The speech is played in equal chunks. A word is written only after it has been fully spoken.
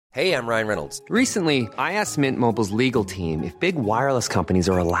Hey, I'm Ryan Reynolds. Recently, I asked Mint Mobile's legal team if big wireless companies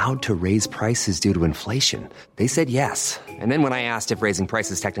are allowed to raise prices due to inflation. They said yes. And then when I asked if raising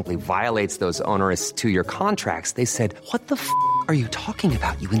prices technically violates those onerous two-year contracts, they said, "What the are you talking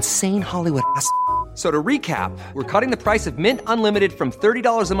about, you insane Hollywood ass?" So to recap, we're cutting the price of Mint Unlimited from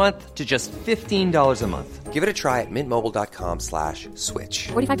 $30 a month to just $15 a month. Give it a try at mintmobile.com/switch.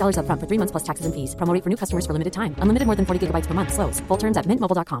 $45 up front for 3 months plus taxes and fees. Promo rate for new customers for limited time. Unlimited more than 40 gigabytes per month. Slows full terms at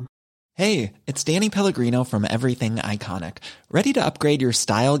mintmobile.com. Hey, it's Danny Pellegrino from Everything Iconic. Ready to upgrade your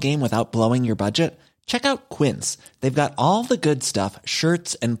style game without blowing your budget? Check out Quince. They've got all the good stuff,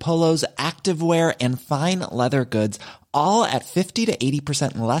 shirts and polos, activewear, and fine leather goods, all at 50 to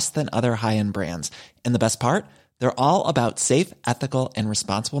 80% less than other high-end brands. And the best part? They're all about safe, ethical, and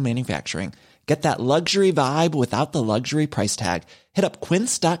responsible manufacturing. Get that luxury vibe without the luxury price tag. Hit up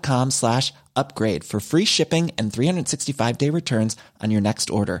quince.com/upgrade for free shipping and 365-day returns on your next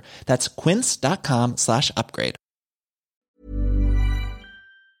order. That's quince.com/upgrade.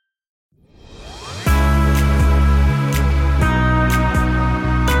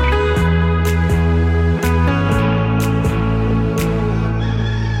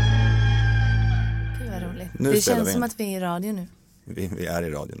 Det känns som att vi är i radio nu. Vi är i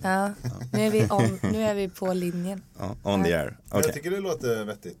radion. Ja. Nu är vi på linjen. Ja, on the air. Okay. Jag tycker det låter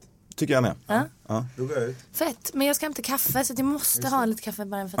vettigt. Tycker jag med. Ja. Då går jag ut. Fett, men jag ska hämta kaffe så jag måste ha lite kaffe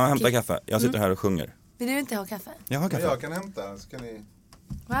bara för att... Ja, hämta kaffe. Jag sitter här och sjunger. Vill du inte ha kaffe? Jag har kaffe. Jag kan hämta, så kan ni...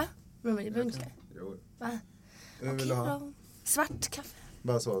 Va? Behöver inte? Jo. Va? Hur vill du ha? Svart kaffe.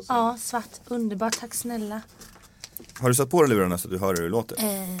 Bara så. Ja, svart. Underbart, tack snälla. Har du satt på dig lurarna så du hör hur det låter?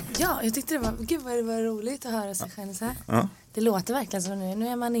 Ja, jag tyckte det var... Gud vad det var roligt att höra sig själv så här. Ja. Det låter verkligen som nu. Nu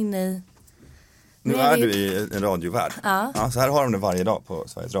är man inne i... Nu är du i en radiovärld. Ja, så här har de det varje dag på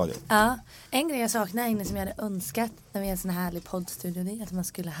Sveriges Radio. Ja, en grej jag saknar egentligen som jag hade önskat när vi är en sån här härlig poddstudio, det är att man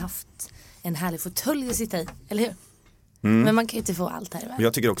skulle haft en härlig fåtölj att sitta i, eller hur? Men man kan ju inte få allt här.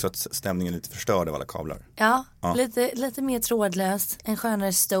 Jag tycker också att stämningen är lite förstörd av alla kablar. Ja. Lite mer trådlöst, en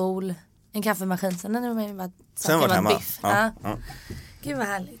skönare stol, en kaffemaskin, sen är man ju bara sen var det hemma. Biff. Ja. Gud vad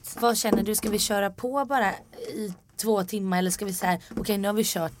härligt. Vad känner du, ska vi köra på bara i 2 timmar eller ska vi säga okej, nu har vi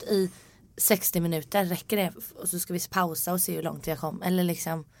kört i 60 minuter, räcker det? Och så ska vi pausa och se hur långt vi har kommit. Eller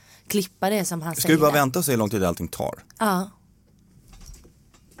liksom klippa det som han säger. Ska vi bara vänta och se hur lång tid allting tar? Ja.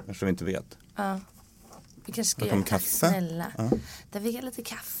 Eftersom vi inte vet. Ja. Vi kanske ska göra kaffe. Snälla. Ja. Där fick jag lite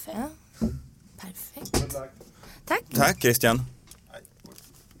kaffe. Perfekt. Tack. Tack Christian.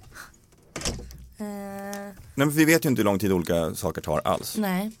 Nej, men vi vet ju inte hur lång tid olika saker tar alls.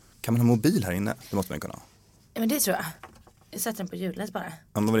 Nej. Kan man ha mobil här inne? Det måste man kunna ha. Ja, men det tror jag. Jag sätter den på ljudlös bara.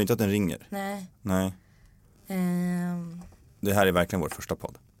 Ja, men var det inte att den ringer? Nej. Det här är verkligen vår första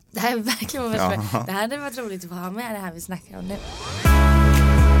podd. Det här är verkligen vår första podd. Det här hade varit roligt att få ha med det här vi snackar om nu.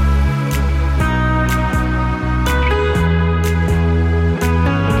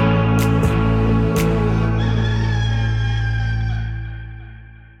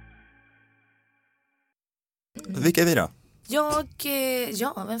 Vilka är vi då?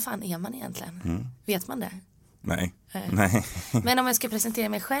 Vem fan är man egentligen? Vet man det? Nej. Men om jag ska presentera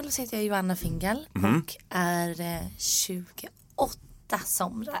mig själv så heter jag Joanna Fingal och är 28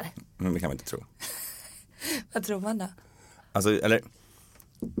 somrar. Men det kan man inte tro. Vad tror man då? Alltså, eller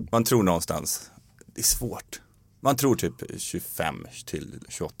man tror någonstans, det är svårt. Man tror typ 25 till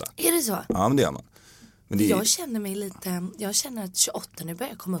 28. Är det så? Ja, men det gör man. Men det är... Jag känner att 28 nu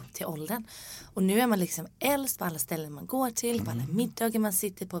börjar komma upp till åldern. Och nu är man liksom äldst på alla ställen man går till, på alla middagar man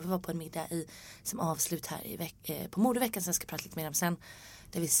sitter på. Vi var på en middag som avslut här på modeveckan som jag ska prata lite mer om sen.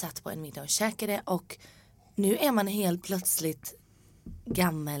 Där vi satt på en middag och käkade. Och nu är man helt plötsligt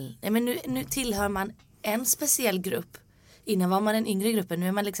gammal. Nej, men nu tillhör man en speciell grupp. Innan var man den yngre gruppen. Nu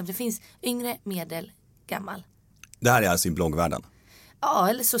är man liksom, det finns yngre, medel, gammal. Det här är alltså i bloggvärlden. Ja,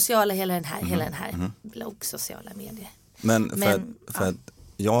 eller sociala, hela den här blogg, sociala medier. Men för att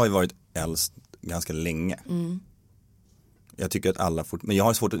jag har ju varit äldst ganska länge. Jag tycker att alla men jag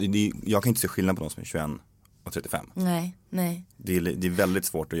har svårt jag kan inte se skillnad på de som är 21 och 35. Nej. Det är väldigt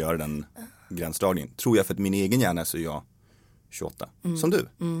svårt att göra den gränsdragningen. Tror jag, för att min egen hjärna så är jag 28. Som du.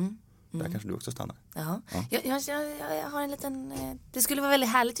 Där kanske du också stannar. Ja. Jag har en liten... Det skulle vara väldigt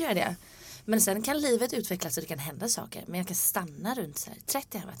härligt att göra det. Men sen kan livet utvecklas och det kan hända saker. Men jag kan stanna runt så här.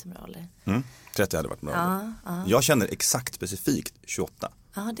 30 hade varit en bra ålder. 30 hade varit en bra ålder. Jag känner exakt specifikt 28.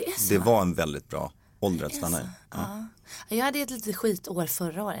 Ja, det är så. Det var en väldigt bra ålder att stanna i. Ja. Jag hade ett litet skitår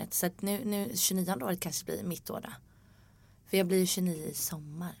förra året. Så att nu 29 året kanske blir mitt år då. För jag blir ju 29 i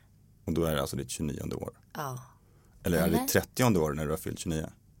sommar. Och då är det alltså ditt 29:e år? Ja. Eller är det ditt 30:e år när du har fyllt 29?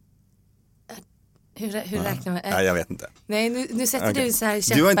 Hur räknar man? Nej, jag vet inte. Nej, nu sätter Okej. du så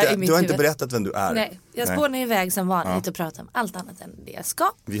här Du har käppar i mitt inte huvud. berättat vem du är. Nej, jag spånar iväg som vanligt och pratar om allt annat än det jag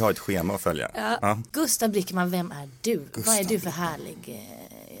ska. Vi har ett schema att följa. Ja. Gustav Brickman, vem är du? Vad är du för härlig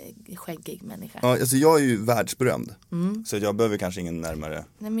skäggig människa? Ja, alltså jag är ju världsberömd. Så jag behöver kanske ingen närmare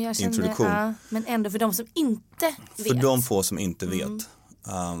Nej, men jag kände, introduktion. ja, men ändå för de som inte vet. För de få som inte vet.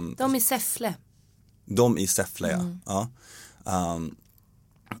 De i Säffle. De i Säffle, ja.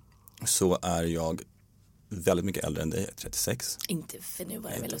 Så är jag väldigt mycket äldre än dig, 36. Inte för nu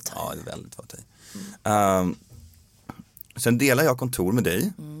var det väl att ta. Ja, det är väldigt vad dig. Sen delar jag kontor med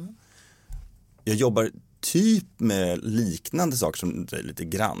dig. Jag jobbar typ med liknande saker som dig lite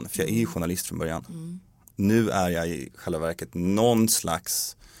grann. För jag är ju journalist från början. Nu är jag i själva verket någon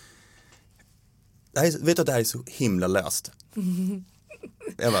slags... vet du att det här är så himla löst?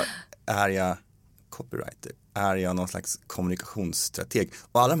 Jag bara, är jag copywriter? Är jag någon slags kommunikationsstrateg?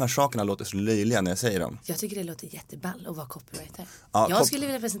 Och alla de här sakerna låter så löjliga när jag säger dem. Jag tycker det låter jätteball att vara copywriter. Ja, jag skulle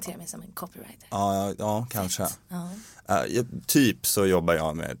vilja presentera mig som en copywriter. Ja, kanske. Ja. Typ så jobbar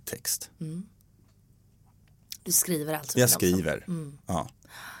jag med text. Du skriver alltså? Jag skriver, ja.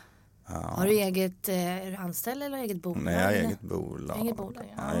 Har du eget anställd eller eget bolag? Nej, jag har eget bolag. Eget bolag,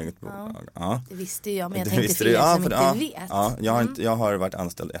 ja. Eget bolag. Ja. Det visste jag, men jag Det tänkte visste för du. er som för inte ja, vet. Ja, jag har varit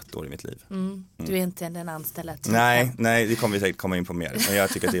anställd 1 år i mitt liv. Du är inte den anställda typen. Nej, det kommer vi säkert komma in på mer. Men jag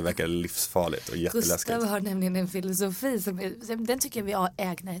tycker att det verkar livsfarligt och jätteläskigt. Gustav har nämligen en filosofi den tycker jag vi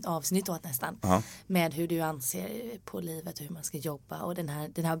ägnar ett avsnitt åt nästan. Med hur du anser på livet och hur man ska jobba. Och den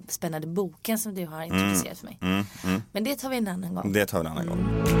här spännande boken som du har introducerat för mig. Men det tar vi en annan gång. Det tar vi en annan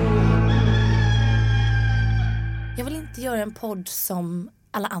gång. Jag vill inte göra en podd som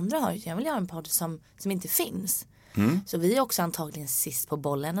alla andra har. Jag vill göra en podd som inte finns. Så vi är också antagligen sist på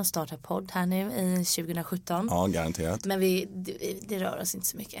bollen och startar podd här nu i 2017. Ja, garanterat. Men det rör oss inte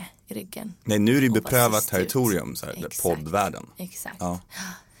så mycket i ryggen. Nej, nu är det Och beprövat vara sist territorium, ut. så här, Exakt. poddvärlden. Exakt. Ja.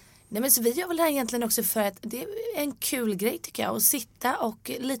 Nej, men så vi gör väl det här egentligen också för att det är en kul grej tycker jag. Att sitta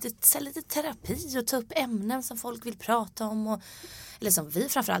och lite terapi och ta upp ämnen som folk vill prata om. Eller som vi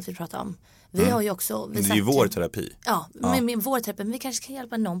framförallt vill prata om. Vi har ju också... Det är ju vår terapi. Ja, med vår terapi. Men vi kanske kan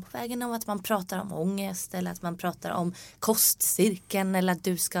hjälpa någon på vägen om att man pratar om ångest. Eller att man pratar om kostcirkeln. Eller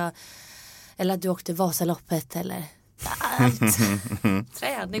att du åkte Vasaloppet. Eller allt.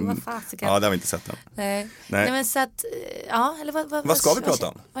 Träning, vad fasiken. Ja, det har vi inte sett än. Nej, men så att... Ja, eller vad ska vi prata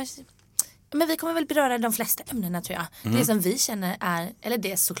om? Men vi kommer väl beröra de flesta ämnena tror jag. Det som vi känner är, eller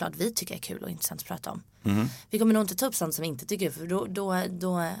det såklart vi tycker är kul och intressant att prata om. Vi kommer nog inte ta upp sånt som vi inte tycker, för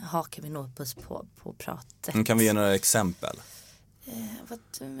då hakar vi nog upp oss på pratet. Kan vi ge några exempel?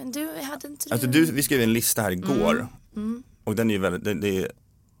 Men du, hade inte du... Alltså vi skrev en lista här igår. Och den är ju väldigt,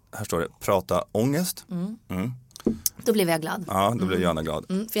 här står det, prata ångest. Då blev jag glad. Ja, då blev Johanna glad.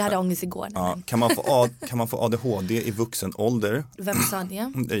 För jag hade ångest igår. Ja, kan man få ADHD i vuxen ålder? Vem sa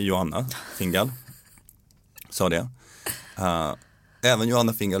det? Det är Johanna Fingal sa det. Även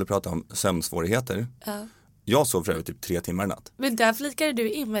Johanna Fingal pratade om sömnsvårigheter. Jag sov för övrigt typ 3 timmar i natt. Men där flikade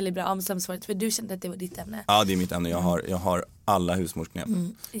du in väldigt bra om sömnsvårigheter, för du kände att det var ditt ämne. Ja, det är mitt ämne. Jag har alla husmorsknep.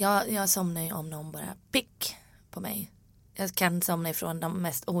 Jag somnar ju om någon bara pick på mig. Jag kan somna ifrån de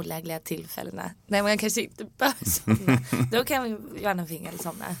mest olägliga tillfällena. Nej, men jag kanske inte bör somna. Då kan vi gärna Fingal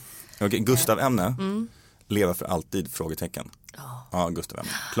somna. Okej, Gustav-ämne. Leva för alltid, frågetecken. Ja,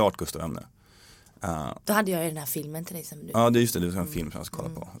 Gustav-ämne. Klart Gustav-ämne. Då hade jag ju den här filmen till dig som du... Ja, det är just det. Du ska ha en film som jag ska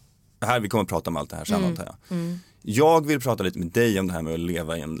kolla på. Vi kommer att prata om allt det här sen, antar jag. Jag vill prata lite med dig om det här med att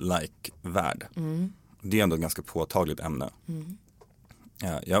leva i en like-värld. Det är ändå ett ganska påtagligt ämne.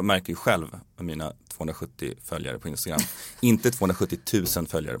 Jag märker ju själv med mina 270 följare på Instagram. Inte 270 000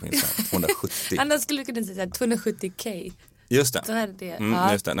 följare på Instagram. 270. Annars skulle du kunna säga 270k. Just det. Så är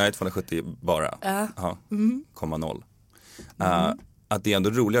det. Just det. Nej, 270 bara. Ja. 0,0. Att det är ändå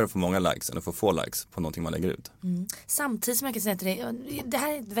roligare att få många likes än att få få likes på någonting man lägger ut. Samtidigt som jag kan säga till dig, det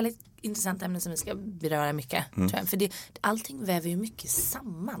här är ett väldigt intressant ämne som vi ska beröra mycket. Tror jag. För allting väver ju mycket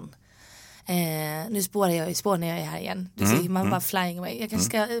samman. Nu spånar jag här igen. Du ser, man bara flying away. Jag kanske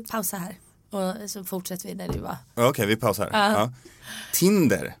ska pausa här. Och så fortsätter vi där du var. Okej, vi pausar. Ja.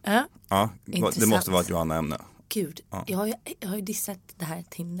 Tinder. Ja, det måste vara ett Johanna-ämne. Gud, jag har ju dissat det här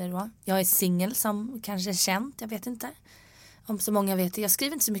Tinder. Va? Jag är singel som kanske är känt. Jag vet inte. Om så många vet det. Jag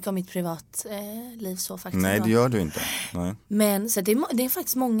skriver inte så mycket om mitt privatliv så faktiskt. Nej, det gör du inte. Nej. Men så det är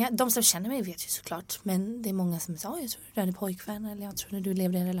faktiskt många. De som känner mig vet ju såklart. Men det är många som säger, jag tror du hade pojkvän. Eller jag tror du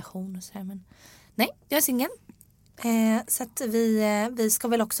levde i en relation och sådär. Men nej, jag är singel. Så att vi ska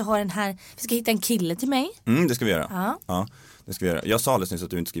väl också ha den här. Vi ska hitta en kille till mig. Det ska vi göra. Ja, det ska vi göra. Jag sa alldeles nyss att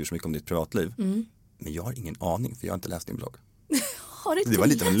du inte skriver så mycket om ditt privatliv. Men jag har ingen aning, för jag har inte läst din blogg. Har du inte Det var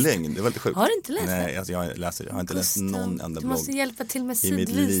lite av en läst? lögn, det var lite sjukt. Har du inte läst Nej, alltså jag har inte läst någon enda Du blogg måste hjälpa till med i mitt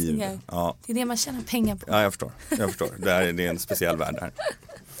sidvisningar. liv. Ja. Det är det man tjänar pengar på. Ja, jag förstår. Det är en speciell värld här.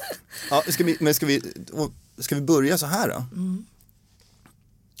 Ja, ska vi börja så här då?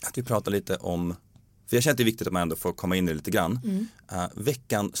 Att vi pratar lite om, för jag känner att det är viktigt att man ändå får komma in i det lite grann.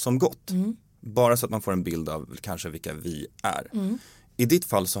 Veckan som gått. Bara så att man får en bild av kanske vilka vi är. I ditt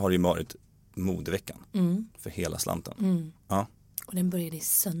fall så har det ju varit modeveckan. För hela slanten. Ja, Och den började i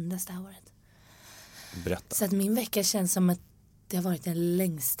söndags det här året. berätta. Så att min vecka känns som att det har varit den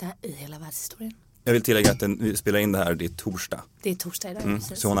längsta i hela världshistorien. Jag vill tillägga att vi spelar in det här, det är torsdag. Det är torsdag idag.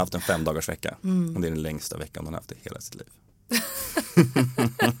 precis. Så hon har haft en 5-dagars vecka. Och det är den längsta veckan hon har haft i hela sitt liv.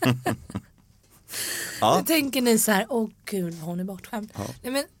 Nu tänker ni så här, åh gud hon är bortskämd.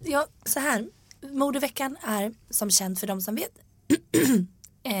 Nej men så här, modeveckan är som känt för de som vet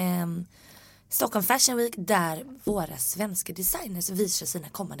Stockholm Fashion Week där våra svenska designers visar sina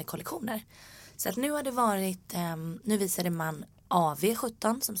kommande kollektioner. Så att nu har det varit, nu visade man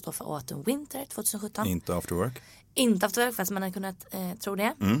AV17 som står för Autumn Winter 2017. Inte after work. Inte after work fast man har kunnat tro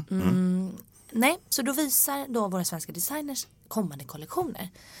det. Nej, så då visar då våra svenska designers kommande kollektioner.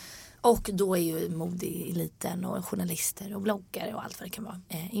 Och då är ju modeeliten och journalister och bloggare och allt vad det kan vara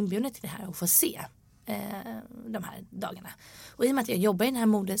inbjudna till det här och få se de här dagarna. Och i och med att jag jobbar i den här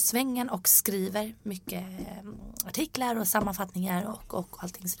modesvängen och skriver mycket artiklar och sammanfattningar och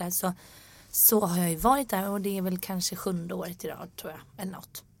allting sådär så har jag ju varit där och det är väl kanske 7:e året i rad tror jag, eller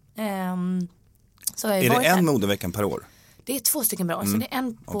något. Så har jag Är det en där. modeveckan per år? Det är 2 stycken per år, så det är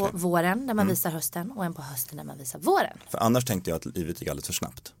en på våren där man visar hösten och en på hösten där man visar våren. För annars tänkte jag att livet gick alldeles för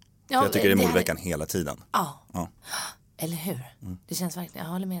snabbt. Ja, för jag tycker det är det här- modeveckan hela tiden. Ja. Eller hur? Det känns verkligen,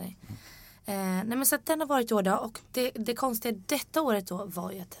 jag håller med dig. Nej men så att den har varit då och det konstiga detta året då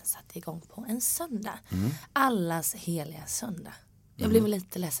var ju att den satte igång på en söndag. Allas heliga söndag. Jag blev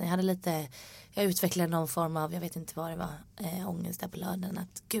lite ledsen, jag utvecklade någon form av, jag vet inte vad det var, ångest där på lördagen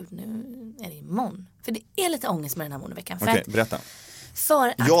att gud nu är det imorgon. För det är lite ångest med den här modeveckan. Okej, berätta. För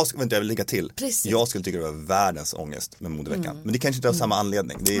att, Jag vill lägga till. Precis. Jag skulle tycka det var världens ångest med modeveckan. Men det kanske inte har samma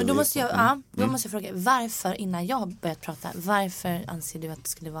anledning. Det är, men då måste jag fråga, varför innan jag börjat prata, varför anser du att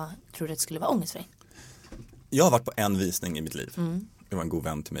tror du att det skulle vara ångest för dig? Jag har varit på en visning i mitt liv. Det var en god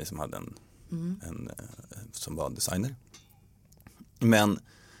vän till mig som hade som var designer. Men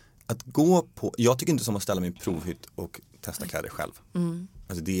att gå på, jag tycker inte som att ställa mig i provhytt och testa kläder själv.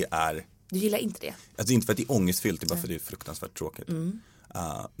 Alltså det är, Du gillar inte det? alltså inte för att det är ångestfyllt, det är bara för att det är fruktansvärt tråkigt.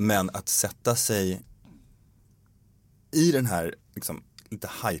 Men att sätta sig i den här liksom, lite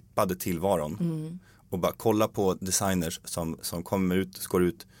hypade tillvaron och bara kolla på designers som kommer ut, skår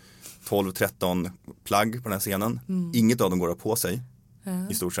ut 12-13 plagg på den här scenen. Inget av dem går att på sig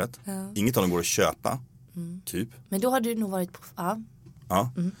i stort sett. Inget av dem går att köpa, typ. Men då har du nog varit på,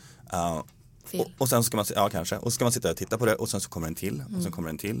 fel. Och sen ska man, kanske. Och så ska man sitta och titta på det och sen så kommer en till och sen kommer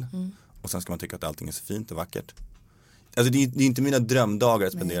en till. Och sen ska man tycka att allting är så fint och vackert. Alltså det är inte mina drömdagar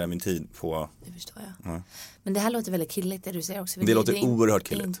att spendera min tid på. Det förstår jag. Men det här låter väldigt killigt det du säger också. För Det låter oerhört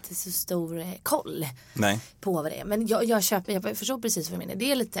killigt. Det är inte så stor koll Nej. på vad det är. Men jag förstår precis för mig.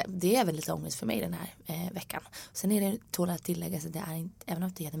 Det är väl lite ångest för mig den här veckan. Sen är det tål att tillägga så det är inte, även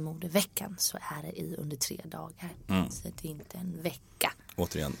om det heter modeveckan så är det under 3 dagar. Så det är inte en vecka.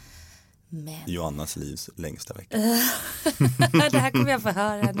 Återigen, Men Joannas livs längsta vecka. det här kommer jag få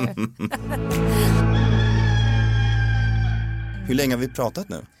höra nu. Hur länge har vi pratat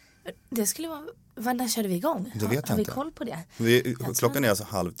nu? Det skulle vara, när körde vi igång? Det vet jag har vi inte. koll på det? Klockan är alltså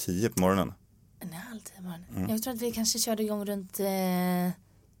 9:30 på morgonen. Nej, alltid imorgon. Jag tror att vi kanske körde igång runt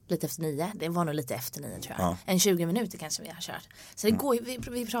lite efter 9. Det var nog lite efter 9 tror jag. En 20 minuter kanske vi har kört. Så det går ju,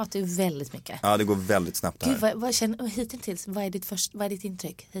 vi pratar ju väldigt mycket. Ja, det går väldigt snabbt det här. Gud, vad känner hittills? Vad är ditt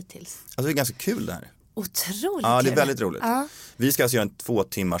intryck hittills? Alltså det är ganska kul det här. Otroligt Ja, det är kul. väldigt roligt. Ja. Vi ska alltså göra en 2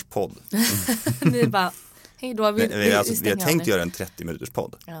 timmars podd. Ni bara, hej då. Vi Vi har stänger av tänkt nu. göra en 30 minuters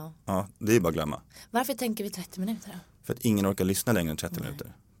podd. Ja. Ja, det är bara att glömma. Varför tänker vi 30 minuter då? För att ingen orkar lyssna längre än 30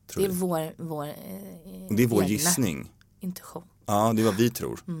 minuter. Tror Det är jag. vår Det är vår egna gissning. intuition. Ja, det är vad vi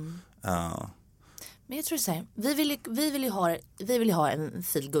tror. Ja. Men jag tror så här, vi vill ju ha en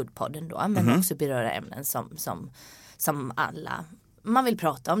feel good podd ändå, men också beröra ämnen som alla man vill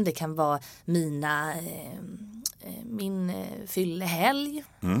prata om. Det kan vara min fyllehelg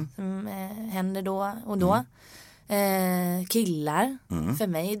som händer då och då. Killar för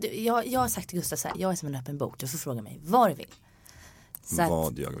mig. Jag har sagt till Gustav så här, jag är som en öppen bok, du får fråga mig vad du vill. Så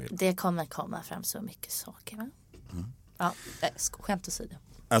Vad jag vill. det kommer komma fram så mycket saker, va? Ja, skämt åsido.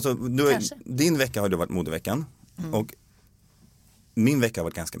 Alltså, Kanske. din vecka har ju varit modeveckan. Och min vecka har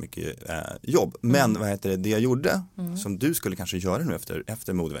varit ganska mycket jobb. Men det jag gjorde som du skulle kanske göra nu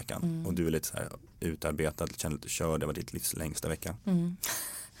efter modeveckan och du är lite så här utarbetad, känner lite körd, det var ditt livs längsta vecka.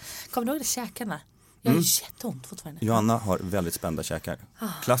 Kommer du ihåg det, käkarna? Jag har ju jätteont fortfarande. Johanna har väldigt spända käkar.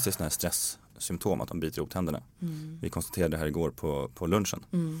 Klassiskt när stresssymptom att de biter ihop tänderna. Vi konstaterade det här igår på lunchen.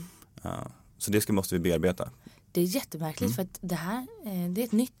 Så det måste vi bearbeta. Det är jättemärkligt för att det här det är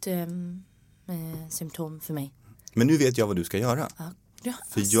ett nytt symptom för mig. Men nu vet jag vad du ska göra. Ja,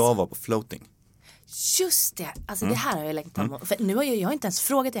 för jag var på floating. Just det, alltså det här har jag längtat om. För nu har jag inte ens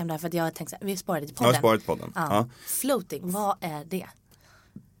frågat dig om det här för att jag har tänkt så här, vi sparar det till podden. Jag har sparat podden. Ja. Floating, vad är det?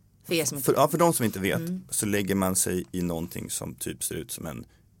 För de som inte vet så lägger man sig i någonting som typ ser ut som en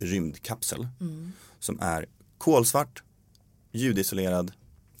rymdkapsel. Som är kolsvart, ljudisolerad.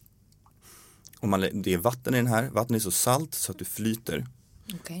 Och det är vatten i den här. Vattnet är så salt så att du flyter.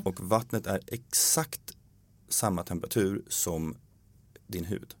 Okay. Och vattnet är exakt samma temperatur som din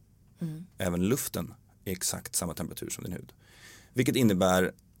hud. Även luften är exakt samma temperatur som din hud. Vilket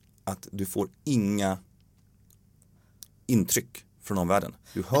innebär att du får inga intryck från omvärlden.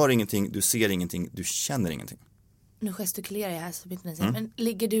 Du hör ingenting, du ser ingenting, du känner ingenting. Nu gestikulerar jag här så mycket men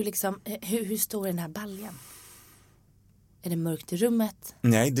ligger du liksom, hur stor är den här baljan? Är det mörkt i rummet?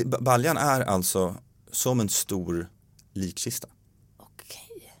 Nej, baljan är alltså som en stor likkista.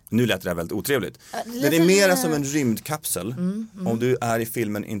 Okej. Nu lät det där väldigt otrevligt. Den är mera som en rymdkapsel. Om du är i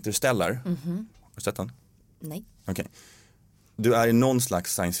filmen Interstellar. Har du sett den? Nej. Okej. Du är i någon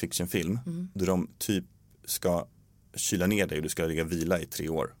slags science fiction film där de typ ska kyla ner dig och du ska ligga vila i 3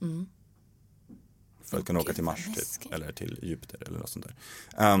 år. För att kunna åka till Mars typ, eller till Jupiter eller något sånt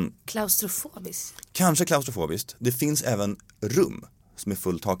där. Klaustrofobiskt? Kanske klaustrofobiskt. Det finns även rum som är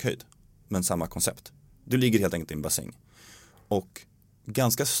full takhöjd. Men samma koncept. Du ligger helt enkelt i en bassäng. Och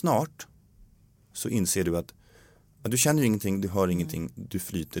ganska snart så inser du att du känner ingenting, du hör ingenting, du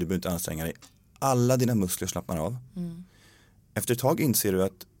flyter, du behöver inte anstränga dig. Alla dina muskler slappnar av. Efter ett tag inser du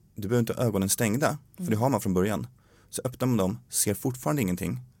att du behöver inte ha ögonen stängda, för det har man från början. Så öppnar man dem, ser fortfarande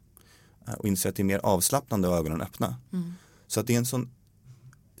ingenting och inser att det är mer avslappnande att ha ögonen öppna. Så att det är en sån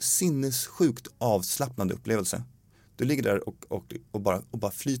sinnessjukt avslappnande upplevelse. Du ligger där och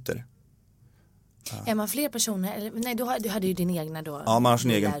bara flyter. Är man fler personer? Eller, nej, du hade ju din egna då. Ja, man har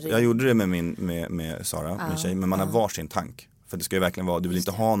sin egen. Jag gjorde det med Sara, min tjej, men man har varsin tank. För det ska ju verkligen vara, du vill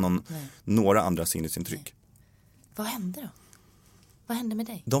inte ha några andra sinnesintryck. Nej. Vad hände då? Vad hände med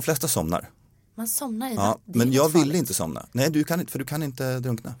dig? De flesta somnar. Man somnar i vatten. Men jag ville inte somna. Nej, du kan inte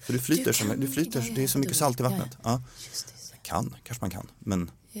drunkna. För du flyter, det är så mycket salt i vattnet. Ja. Just det. Kanske man kan.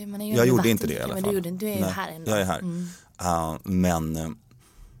 Men jag gjorde inte det i alla fall. Men du är ju här ändå. Jag är här. Men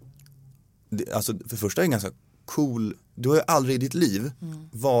alltså för första är det ganska cool. Du har ju aldrig i ditt liv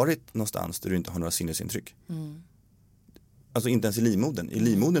varit någonstans där du inte har några sinnesintryck. Alltså inte ens i livmodern. I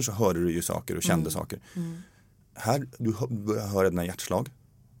livmodern så hörde du ju saker och kände saker. Här, du börjar höra dina hjärtslag.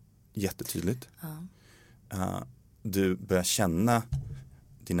 Jättetydligt. Du börjar känna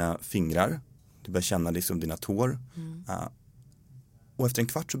dina fingrar. Du börjar känna liksom dina tår. Och efter en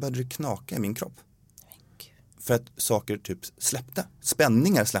kvart så började det knaka i min kropp. För att saker typ släppte.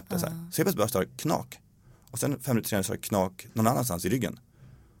 Spänningar släppte så här. Så jag plötsligt bara stark knak. Och sen 5 minuter senare så det knak någon annanstans i ryggen.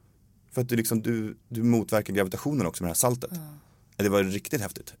 För att du motverkar gravitationen också med det här saltet. Det var riktigt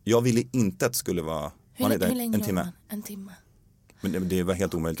häftigt. Jag ville inte att det skulle vara hur länge en timme. En timme. Men det var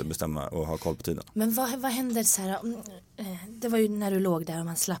helt omöjligt att bestämma och ha koll på tiden. Men vad hände så här? Det var ju när du låg där och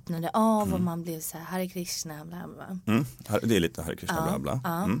man slappnade av och man blev så här Hare Krishna bla bla. Det är lite Hare Krishna bla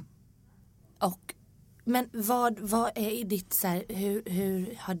bla. Och men vad är i ditt så här,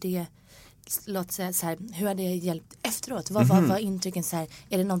 hur har det, låt säga så här, hur har det hjälpt efteråt? Vad var intrycken så här?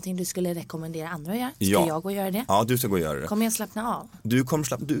 Är det någonting du skulle rekommendera andra att göra? Ska jag gå och göra det? Ja, du ska gå och göra det. Kommer jag slappna av?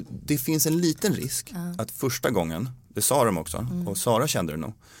 Det finns en liten risk att första gången, det sa de också, och Sara kände det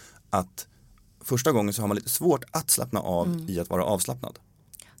nog, att första gången så har man lite svårt att slappna av i att vara avslappnad.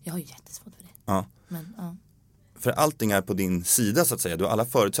 Jag har ju jättesvårt för det. Ja. För allting är på din sida så att säga. Du har alla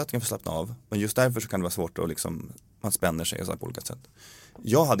förutsättningar för att slappna av. Men just därför så kan det vara svårt att liksom, man spänner sig så på olika sätt.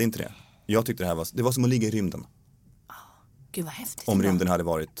 Jag hade inte det. Jag tyckte det var som att ligga i rymden. Gud vad häftigt. Om rymden hade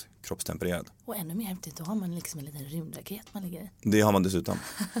varit kroppstempererad. Och ännu mer häftigt, då har man liksom en liten rymdraket man ligger i. Det har man dessutom.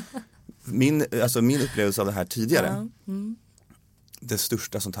 Min upplevelse av det här tidigare. Det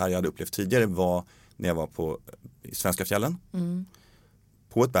största sånt här jag hade upplevt tidigare var när jag var i svenska fjällen.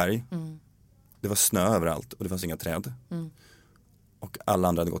 På ett berg. Det var snö överallt och det fanns inga träd. Och alla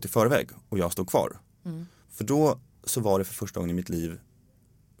andra hade gått i förväg och jag stod kvar. För då så var det för första gången i mitt liv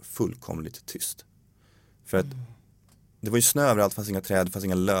fullkomligt tyst. För att det var ju snö överallt, det fanns inga träd, det fanns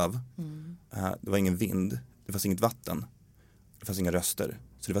inga löv. Det var ingen vind, det fanns inget vatten. Det fanns inga röster.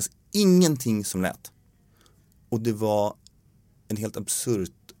 Så det fanns ingenting som lät. Och det var en helt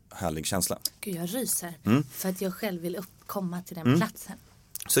absurt härlig känsla. Gud, jag ryser. För att jag själv vill komma till den platsen.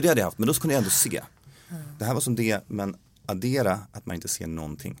 Så det hade jag haft, men då kunde jag ändå se. Det här var som det, men addera att man inte ser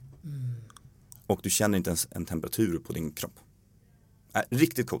någonting. Och du känner inte ens en temperatur på din kropp.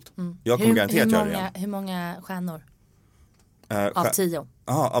 Riktigt coolt. Jag kommer garanterat göra det igen. Hur många stjärnor? Av 10?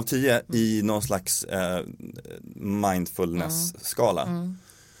 Ja, av 10 i någon slags mindfulness-skala.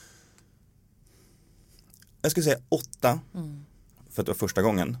 Jag skulle säga 8 för att det var första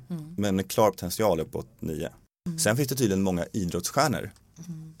gången. Men en klar potential uppåt 9. Sen finns det tydligen många idrottsstjärnor.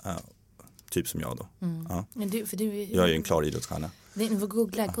 Typ som jag då. Ja. Men Jag är ju en klar idrottsstjärna. Ni får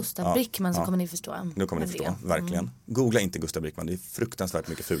googla Gustav Brickman så kommer ni förstå. Nu kommer ni förstå, verkligen. Googla inte Gustav Brickman, det är fruktansvärt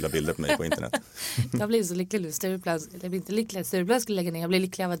mycket fula bilder på mig på internet. Jag blir så lycklig nu, Stureplan, jag blir inte lycklig att Stureplan skulle lägga ner, jag blir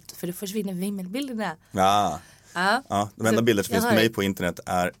lycklig av att, för det försvinner vimmelbilderna. Ja, de enda bilder som finns på mig på internet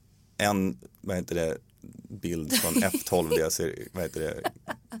är en, bild från F12 där jag ser,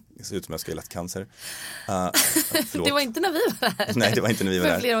 det ser ut som jag ska ha lätt cancer. Det var inte när vi var här. Nej, det var inte när vi var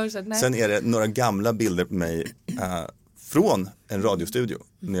för här. Flera år sedan, nej. Sen är det några gamla bilder på mig från en radiostudio.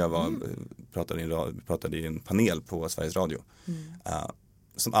 När jag pratade i en panel på Sveriges Radio.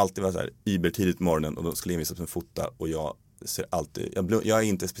 Som alltid var så här ybertidigt på morgonen och då skulle jag visa som fota och jag ser alltid, jag är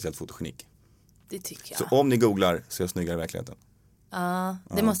inte speciellt fotogenik. Det tycker jag. Så om ni googlar så är jag snyggare i verkligheten. Ja,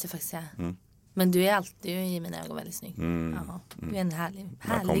 det måste jag faktiskt säga. Men du är alltid i mina ögon väldigt snygg. Du är en härlig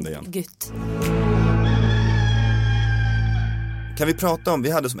gutt. Kan vi prata om,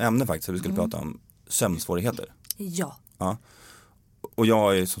 vi hade som ämne faktiskt att vi skulle prata om sömnsvårigheter. Ja. Och jag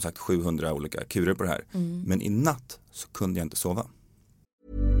har ju som sagt 700 olika kurer på det här. Men i natt så kunde jag inte sova.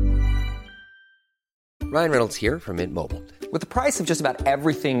 Ryan Reynolds here from Mint Mobile. With the price of just about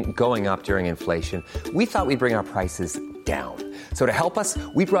everything going up during inflation, we thought we'd bring our prices down. So to help us,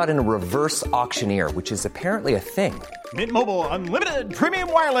 we brought in a reverse auctioneer, which is apparently a thing. Mint Mobile Unlimited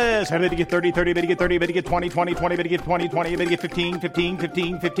Premium Wireless. How to get 30, 30, bit to get 30, bit to get 20, 20, 20, bit to get 20, 20, bit to get 15, 15,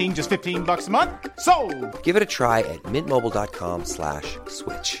 15, 15, just $15 a month? Sold! Give it a try at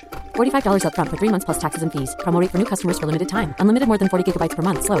mintmobile.com/switch. $45 up front for 3 months plus taxes and fees. Promo rate for new customers for limited time. Unlimited more than 40 gigabytes per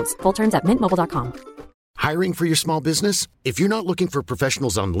month. Slows full terms at mintmobile.com. Hiring for your small business? If you're not looking for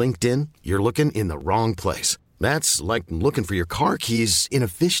professionals on LinkedIn, you're looking in the wrong place. That's like looking for your car keys in a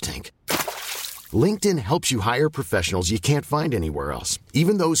fish tank. LinkedIn helps you hire professionals you can't find anywhere else,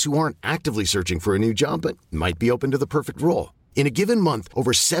 even those who aren't actively searching for a new job but might be open to the perfect role. In a given month,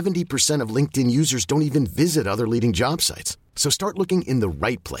 over 70% of LinkedIn users don't even visit other leading job sites. So start looking in the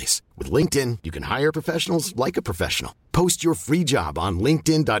right place. With LinkedIn, you can hire professionals like a professional. Post your free job on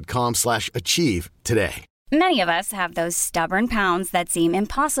linkedin.com/achieve today. Many of us have those stubborn pounds that seem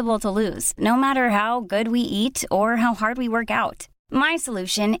impossible to lose, no matter how good we eat or how hard we work out. My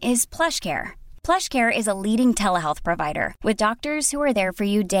solution is PlushCare. PlushCare is a leading telehealth provider with doctors who are there for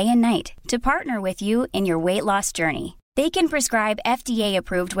you day and night to partner with you in your weight loss journey. They can prescribe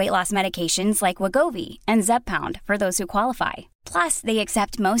FDA-approved weight loss medications like Wegovy and Zepbound for those who qualify. Plus, they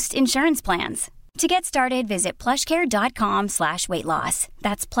accept most insurance plans. To get started, visit plushcare.com/weightloss.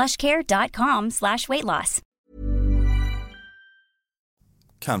 That's plushcare.com/weightloss.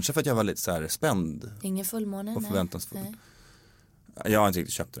 Kanske för att jag var lite så här spänd. Ingen fullmåne, och förväntansfull. Jag har inte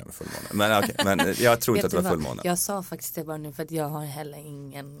riktigt köpt det med fullmåne. Men okej, men jag tror inte att det var fullmåne. Jag sa faktiskt det bara nu för att jag har heller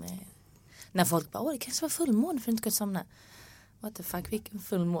ingen... När folk bara, det kanske var fullmåne för att inte kunna somna. What the fuck, vilken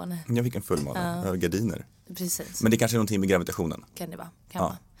fullmåne. Jag fick en fullmåne, jag har gardiner. Precis. Men det kanske är någonting med gravitationen. Kan det vara, kan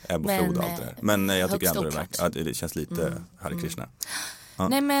vara. Ebb och flod och allt det där. Men jag tycker ändå det känns lite Hare Krishna. Ja.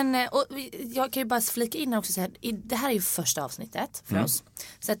 Nej men, och jag kan ju bara flika in också så här, det här är ju första avsnittet för oss.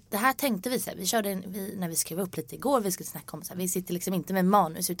 Så att det här tänkte vi så här, vi körde när vi skrev upp lite igår, vi skulle snacka om så här, vi sitter liksom inte med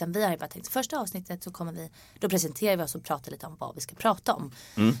manus utan vi har ju bara tänkt, första avsnittet så kommer då presenterar vi oss och pratar lite om vad vi ska prata om.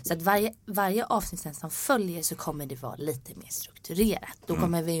 Så att varje avsnitt som följer så kommer det vara lite mer strukturerat. Då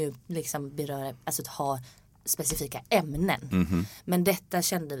kommer vi ju liksom beröra, alltså att ha specifika ämnen. Men detta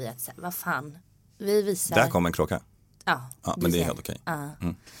kände vi att så här, vad fan, vi visar. Där kom en klocka. Ja, men det är helt okej.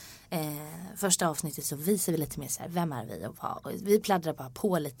 Första avsnittet så visar vi lite mer så här, vem är vi och vad. Vi pladdrar bara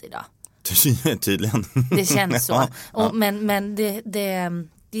på lite idag. Tydligen. Det känns så. Men det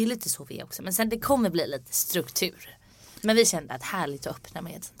är lite så vi är också. Men sen det kommer bli lite struktur. Men vi kände att härligt att öppna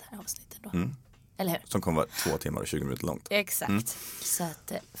med ett sånt här avsnitt då. Eller hur? Som kommer vara 2 timmar och 20 minuter långt. Exakt. Så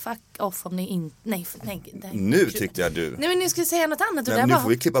att fuck off om ni inte... Nej. Nu tyckte jag du... Nej men nu ska jag säga något annat. Nej, nu får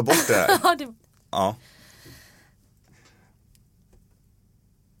vi klippa bort det här. Ja.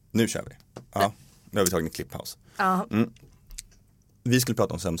 Nu kör vi. Ja, nu har vi tagit en klipppaus. Ja. Vi skulle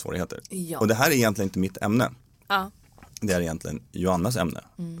prata om sömnsvårigheter. Ja. Och det här är egentligen inte mitt ämne. Ja. Det är egentligen Joannas ämne.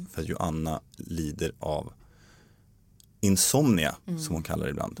 För att Joanna lider av insomnia, som hon kallar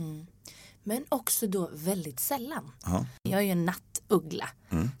det ibland. Men också då väldigt sällan. Aha. Jag är ju en nattuggla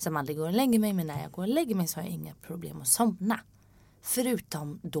som aldrig går och lägger mig. Men när jag går och lägger mig så har jag inga problem att somna.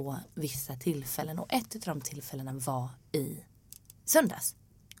 Förutom då vissa tillfällen. Och ett av de tillfällena var i söndags.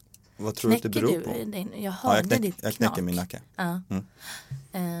 Vad tror du att det beror på? Jag hörde ditt knak. Jag knäcker min nacke. Ja.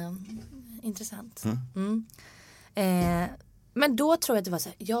 Intressant. Men då tror jag att det var så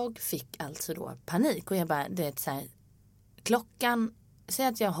här. Jag fick alltså då panik. Och jag bara, det är så här. Klockan, säg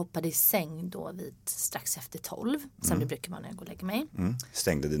att jag hoppade i säng då vid strax efter 12. Som det brukar vara när jag går och lägger mig.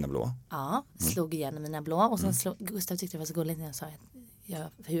 Stängde dina blå? Ja, slog igen mina blå. Och sen Gustav tyckte det var så gulligt när jag sa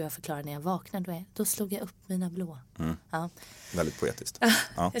hur jag förklarade när jag vaknade. Då slog jag upp mina blå. Ja. Väldigt poetiskt.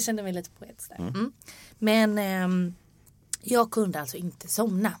 Ja. Jag kände mig lite poetisk där. Men jag kunde alltså inte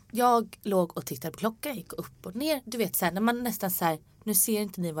somna. Jag låg och tittade på klockan, gick upp och ner. Du vet så här, när man nästan så här, nu ser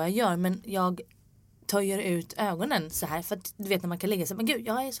inte ni vad jag gör, men jag töjer ut ögonen så här. För att du vet när man kan lägga sig, men gud,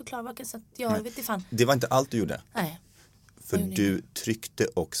 jag är så klarvaken så att jag vet inte fan. Det var inte allt du gjorde. Nej. För du tryckte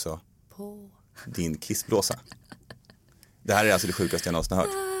också på din kissblåsa. Det här är alltså det sjukaste jag någonsin har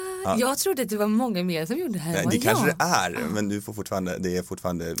hört. Ja. Jag trodde att det var många mer som gjorde det här. Det kanske det är, men du får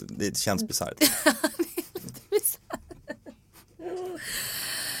fortfarande, det känns bisarrt.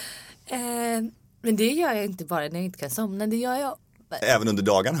 Men det gör jag inte bara när jag inte kan somna. Det gör jag även under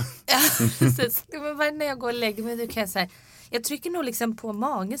dagarna. Men när jag går och lägger mig, då kan jag så här, jag trycker nog liksom på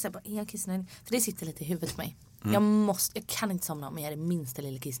magen så här, bara, jag kissnödig. För det sitter lite i huvudet på mig. Jag kan inte somna om jag är det minsta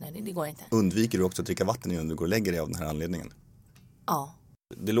lilla kissnödig. Det går inte. Undviker du också att dricka vatten innan du går och lägger dig av den här anledningen? Ja.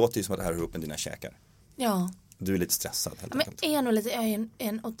 Det låter ju som att det här hör ihop med dina käkar. Ja. Du är lite stressad helt enkelt. Men är nog lite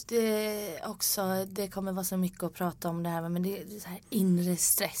och det också, det kommer vara så mycket att prata om det här, men det så här, inre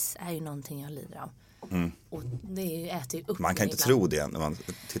stress är ju någonting jag lider av. Och det äter ju upp. Man kan inte tro det när man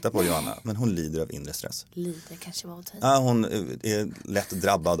tittar på Joanna, men hon lider av inre stress. Lider kanske var att ja, hon är lätt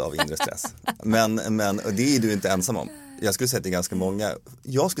drabbad av inre stress. men det är du inte ensam om. Jag skulle säga att det är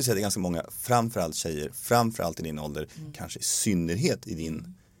ganska många, framförallt tjejer, framförallt i din ålder, kanske i synnerhet i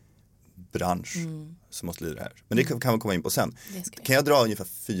din bransch som måste lida det här. Men det kan vi komma in på sen. Kan jag dra ungefär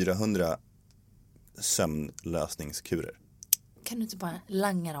 400 sömnlösningskurer? Kan du inte bara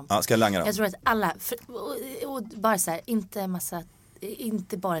langa dem? Ja, ska jag langa dem? Jag tror att alla, och bara så här,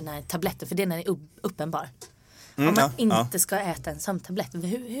 inte bara den här tabletten, för den är uppenbar. Om man inte ska äta en sömntablett,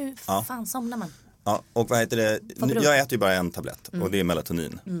 hur fan somnar man? Ja, och vad heter det? Jag äter ju bara en tablett och det är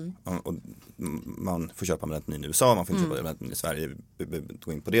melatonin. Och man får köpa melatonin i USA, man får inte köpa melatonin i Sverige.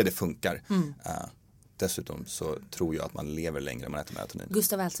 Gå in på det funkar. Dessutom så tror jag att man lever längre om man äter melatonin.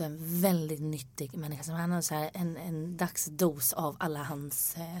 Gustav är alltså en väldigt nyttig människa. Som han har så här en dagsdos av alla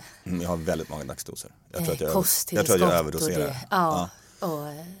hans jag har väldigt många dagsdoser. Jag tror att jag överdoserar.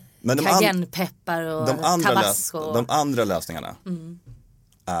 Men cayennepeppar och tabasco. De andra lösningarna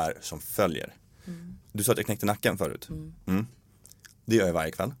är som följer. Du sa att jag knäckte nacken förut. Det gör jag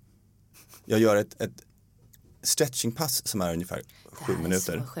varje kväll. Jag gör ett stretchingpass som är ungefär 7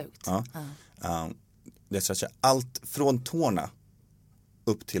 minuter. Det är så sjukt. Det stretchar allt från tårna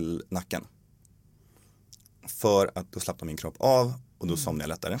upp till nacken. För att då slappnar min kropp av och då somnar jag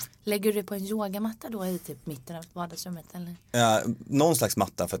lättare. Lägger du på en yogamatta då i typ mitten av vardagsrummet eller? Någon slags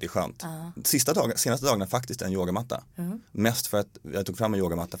matta för att det är skönt. Senaste dagarna faktiskt en yogamatta. Mest för att jag tog fram en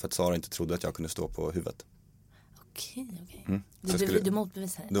yogamatta för att Sara inte trodde att jag kunde stå på huvudet. Okej. Du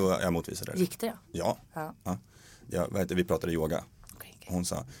motbevisade det? Då jag motvisade det. Gick det då? Ja. Vi pratade yoga. Hon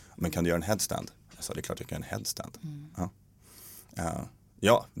sa, men kan du göra en headstand? Jag sa, det är klart jag kan göra en headstand.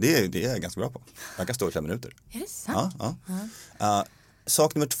 Ja, det är jag ganska bra på. Jag kan stå i 5 minuter. Är det sant? Ja.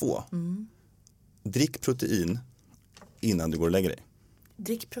 Sak nummer 2. Drick protein innan du går och lägger dig.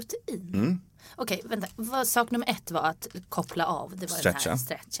 Drick protein? Okej, vänta. Sak nummer 1 var att koppla av. Det var stretcha. Den här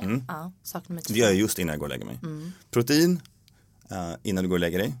stretchen. Sak nummer 2. Det gör jag just innan jag går och lägger mig. Protein innan du går och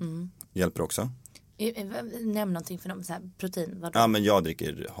lägger dig. Hjälper också. Nämn någonting för dem, så här, protein. Ja, men jag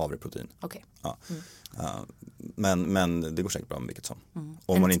dricker havreprotein. Okej. Ja. Men det går säkert bra med vilket som.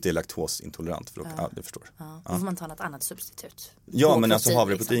 Om man inte är laktosintolerant, för då, det förstår. Då får man ta något annat substitut. Ja, men protein, alltså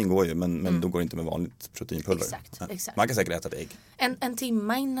havreprotein går ju, men då går det inte med vanligt proteinpulver. Exakt. Man kan säkert äta ett ägg. En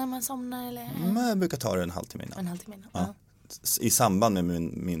timme innan man somnar eller? Jag brukar ta det en halvtimme innan. En halvtimme innan. I samband med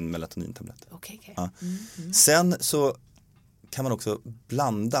min melatonintablett. Okej. Sen så kan man också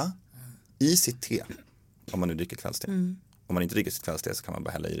blanda i sitt te, om man nu dricker kvällste. Om man inte dricker sitt kvällste så kan man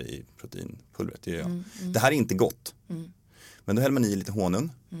bara hälla i det i proteinpulvret. Det gör jag. Det här är inte gott. Men då häller man i lite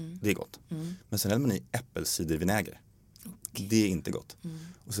honung. Det är gott. Men sen häller man i äppelcidervinäger. Det är inte gott.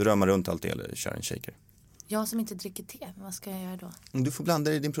 Och så rör man runt allt det eller kör en shaker. Jag som inte dricker te, vad ska jag göra då? Du får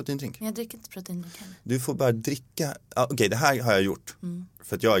blanda det i din proteindrink. Men jag dricker inte proteindrink heller. Du får bara dricka, okej, det här har jag gjort.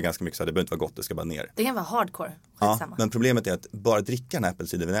 För att jag är ganska mycket så här, det behöver inte vara gott, det ska bara ner. Det kan vara hardcore, ja, skitsamma. men problemet är att bara dricka den här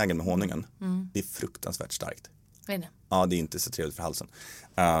äppelcidervinägen med honungen, det är fruktansvärt starkt. Är det? Ja, det är inte så trevligt för halsen.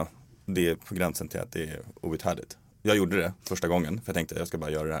 Det är på gränsen till att det är outhärdligt. Jag gjorde det första gången, för jag tänkte att jag ska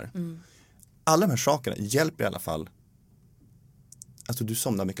bara göra det här. Alla de här sakerna hjälper i alla fall. Alltså du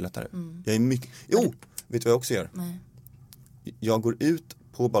somnar mycket lättare. Jag är mycket... Jo, vet du vad jag också gör? Nej. Jag går ut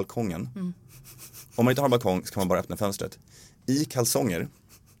på balkongen. Om man inte har en balkong så kan man bara öppna fönstret. I kalsonger.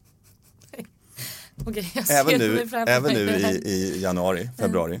 Okej, jag även nu i januari,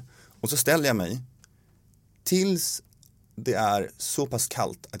 februari. Och så ställer jag mig tills det är så pass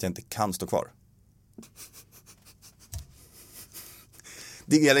kallt att jag inte kan stå kvar.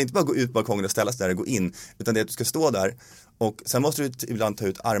 Det gäller inte bara att gå ut på balkongen och ställa sig där och gå in, utan det är att du ska stå där och sen måste du ibland ta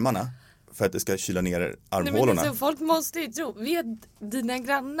ut armarna för att det ska kyla ner armhålorna. Nej, men folk måste ju tro, dina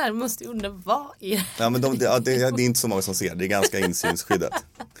grannar måste ju undra vad är. Ja, men det är inte så många som ser, det är ganska insynsskyddat.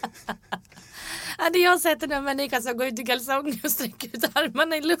 Hade jag sett en människa som går ut i kalsonger och sträcker ut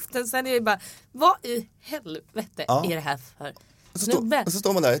armarna i luften, sen är det bara, vad i helvete är det här för? Och så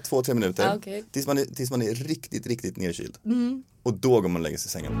står man där 2-3 minuter okay. tills man är riktigt, riktigt nedkyld. Och då går man och lägger sig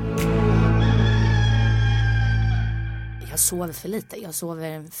i sängen. Jag sover för lite. Jag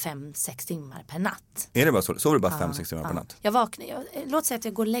sover 5-6 timmar per natt. Är det bara så? Sover du bara 5-6 timmar per natt? Jag vaknar, låt säga att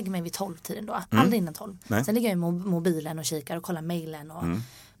jag går och lägger mig vid 12-tiden då. Aldrig innan 12. Nej. Sen ligger jag i mobilen och kikar och kollar mejlen. Och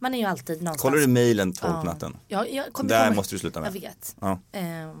man är ju alltid någonstans. Kollar du mejlen 12 på natten? Där måste du sluta med. Jag vet. Ja.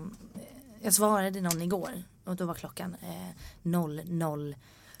 Jag svarade någon igår. Och då var klockan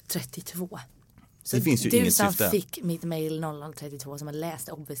 00:32. Så det finns ju inget syfte. Du som fick mitt mejl 00:32 som har läst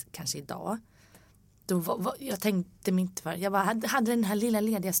kanske idag. Då jag tänkte mig inte för. Jag bara hade den här lilla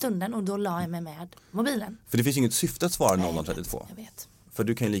lediga stunden och då la jag mig med mobilen. För det finns ju inget syfte att svara 00:32. Jag vet. För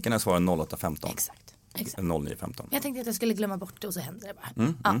du kan ju lika gärna svara 08:15. Exakt. 09:15. Jag tänkte att jag skulle glömma bort det och så hände det bara.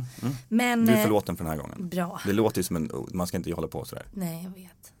 Men, du är förlåten för den här gången. Bra. Det låter ju som man ska inte hålla på sådär. Nej, jag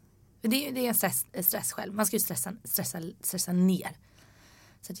vet. Det är en stress själv. Man ska ju stressa ner.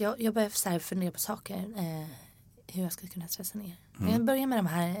 Så att jag börjar så här fundera på saker. Hur jag ska kunna stressa ner. Jag börjar med de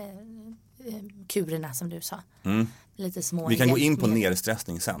här kurerna som du sa. Lite små. Vi kan gå in på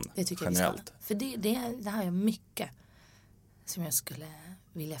nerstressning sen. Det tycker generellt. jag vi ska. För det har jag mycket som jag skulle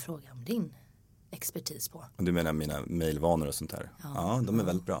vilja fråga om din expertis på. Och du menar mina mejlvanor och sånt där? Ja, de är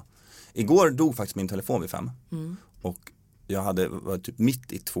väldigt bra. Igår dog faktiskt min telefon vid 5. Och jag var typ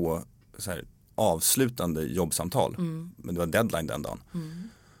mitt i 2 så här, avslutande jobbsamtal. Men det var deadline den dagen.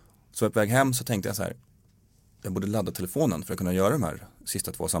 Så jag på väg hem så tänkte jag så här, jag borde ladda telefonen för att kunna göra de här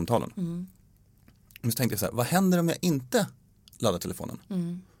sista 2 samtalen. Men så tänkte jag så här, vad händer om jag inte laddar telefonen?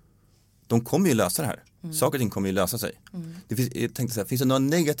 De kommer ju lösa det här. Saker och ting kommer ju lösa sig. Jag tänkte så här, finns det några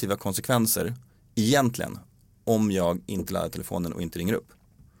negativa konsekvenser egentligen om jag inte laddar telefonen och inte ringer upp?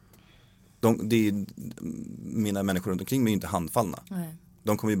 Mina människor runt omkring mig är inte handfallna. Nej.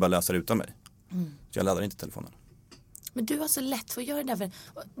 De kommer ju bara lösa det utan mig. Så jag laddar inte telefonen. Men du har så lätt för att göra det där.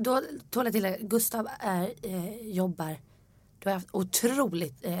 Då tål jag till att Gustav jobbar. Du har haft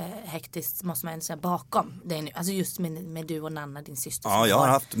otroligt hektiskt, måste man säga, bakom dig nu. Alltså just med du och Nanna, din syster. Ja, jag har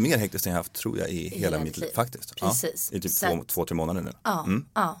haft mer hektiskt än jag haft, tror jag, i hela mitt liv. Faktiskt. Precis. Ja, i typ 2-3 månader nu.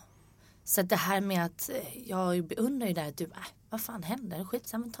 Ja. Så det här med att jag beundrar ju där att du, vad fan händer?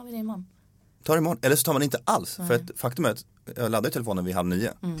 Skitsamma, tar vi det imorgon. Ta det imorgon. Eller så tar man inte alls. För att faktum är att jag laddade telefonen vid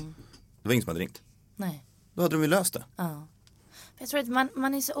 8:30. Det var ingen som hade ringt. Nej. Då hade de ju löst det. Ja. Jag tror att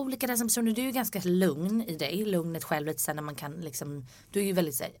man är så olika där som person. Du är ju ganska lugn i dig. Lugnet själv lite sen när man kan liksom. Du är ju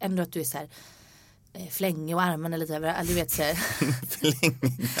väldigt så här, ändå att du är så här flängig och armarna lite över. Du vet så här. Flängig.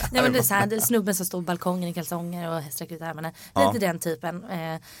 Nej men det är så här, snubben som står på balkongen i kalsonger och sträcker ut armarna. Lite den typen.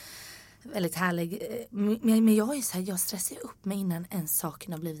 Väldigt härlig. Men jag är så här, jag stressar upp mig innan ens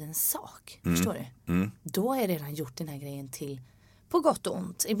saken har blivit en sak. Förstår du? Då har jag redan gjort den här grejen till på gott och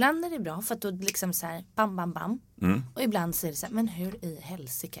ont. Ibland är det bra för att då liksom så här bam bam bam. Och ibland så är det så här, men hur i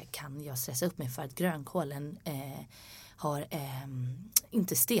helsike kan jag stressa upp mig för att grönkålen har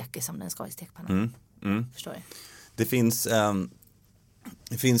inte steker som den ska i stekpannan. Förstår du? Det finns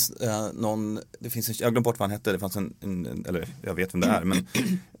jag har glömt bort vad han hette. Det fanns en eller jag vet vem det är, men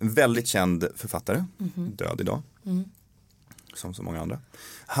en väldigt känd författare, död idag. Som så många andra.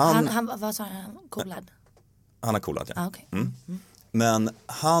 Han vad sa han? Coolad? Han har coolat, ja. Okay. Men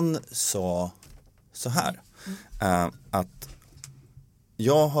han sa så här. Att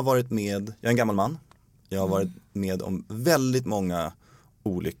jag är en gammal man. Jag har varit med om väldigt många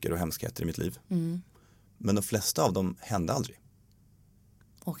olyckor och hemskheter i mitt liv. Men de flesta av dem hände aldrig.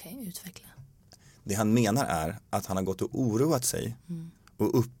 Okej, utveckla. Det han menar är att han har gått och oroat sig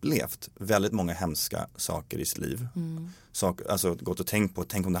och upplevt väldigt många hemska saker i sitt liv. Alltså gått och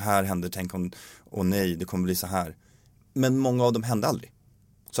tänk om det här händer, tänk om, åh nej, det kommer bli så här. Men många av dem hände aldrig.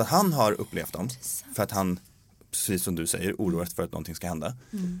 Så att han har upplevt dem för att han, precis som du säger, oroar sig för att någonting ska hända.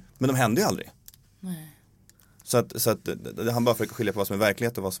 Men de hände ju aldrig. Nej. Så att han bara försöker skilja på vad som är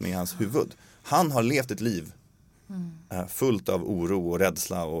verklighet och vad som är hans huvud. Han har levt ett liv fullt av oro och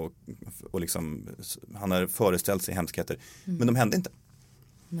rädsla och liksom, han har föreställt sig hemskheter. Men de hände inte.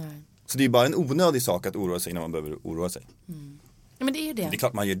 Nej. Så det är bara en onödig sak att oroa sig när man behöver oroa sig. Ja, men det är ju det. Det är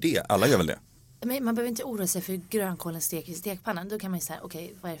klart man gör det, alla gör väl det. Men man behöver inte oroa sig för grönkålen steker i stekpannan. Då kan man ju säga,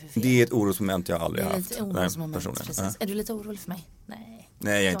 okej, vad är det för fel? Det är ett orosmoment jag aldrig har haft. Det är lite orosmoment, precis. Är du lite orolig för mig? Nej.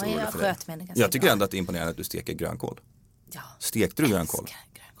 Nej, jag är inte orolig för det. Jag tycker ändå att det är imponerande att du steker grönkål. Ja. Stekte du grönkål?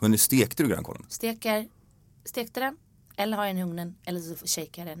 Men stekte du grönkålen? Stekte den, eller har jag den i ugnen, eller så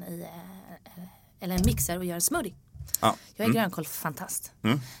shakar den i eller en mixer och gör en smoothie. Ja. Jag är grönkålfantast.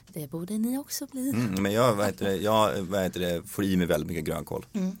 Det borde ni också bli. Men jag får i mig väldigt mycket grönkål.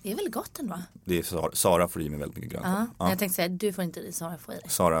 Det är väl gott ändå. Det är Sara får i mig väldigt mycket grönkål. Ja. Jag tänkte säga, du får inte i, Sara får i dig.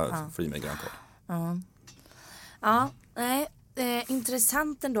 Sara får i mig grönkål. Ja, nej,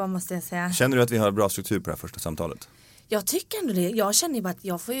 intressant ändå måste jag säga. Känner du att vi har bra struktur på det här första samtalet? Jag tycker ändå det. Jag känner ju bara att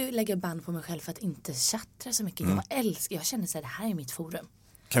jag får ju lägga band på mig själv för att inte chattra så mycket. Jag känner så här, det här är mitt forum.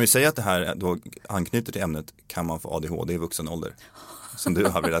 Kan vi säga att det här då anknyter till ämnet, kan man få ADHD i vuxen ålder? Som du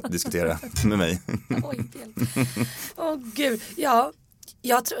har velat diskutera med mig. Åh gud, ja.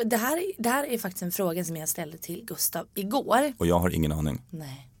 Jag tror, det här är faktiskt en fråga som jag ställde till Gustav igår. Och jag har ingen aning.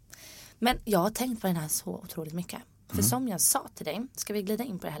 Nej. Men jag har tänkt på den här så otroligt mycket. För som jag sa till dig, ska vi glida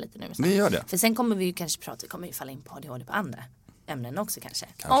in på det här lite nu? Vi gör det. För sen kommer vi ju kanske prata, vi kommer ju falla in på ADHD på andra ämnen också kanske.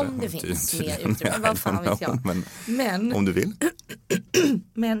 Om det finns mer utrymme, vad fan vet jag. Men om du vill.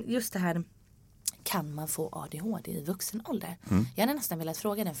 Men just det här, kan man få ADHD i vuxen ålder? Jag hade nästan velat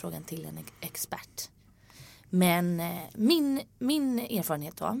fråga den frågan till en expert. Men min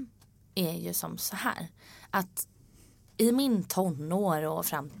erfarenhet då är ju som så här. Att i min tonår och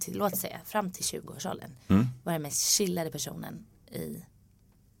fram till 20-årsåldern var den mest chillade personen i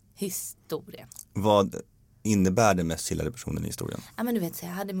historien. Vad innebär den mest chillade personen i historien? Ja, men du vet, jag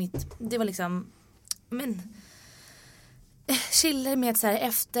hade det var liksom, men chillade med så här,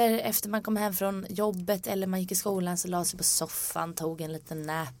 efter man kom hem från jobbet eller man gick i skolan, så la sig på soffan, tog en liten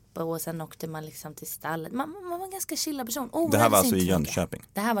nap och sen åkte man liksom till stallet. Man var en ganska chillad person. Det här var alltså i Jönköping?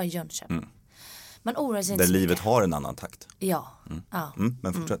 Det här var i Jönköping. Man oroar sig där inte livet mycket. Har en annan takt. Ja.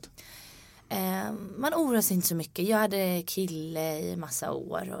 Men fortsätt. Man oroar sig inte så mycket. Jag hade kille i massa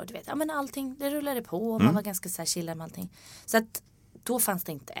år och du vet, ja men allting, det rullade på och man var ganska så här chillad med allting. Så att då fanns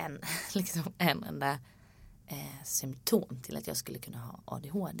det inte en enda symptom till att jag skulle kunna ha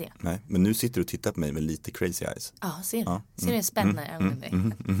ADHD. Nej, men nu sitter du och tittar på mig med lite crazy eyes. Ja, ser du? Ja. Ser du spännande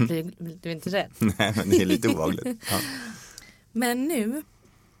ögonen? Du är inte rädd? Nej, men det är lite obehagligt. Ja. Men nu,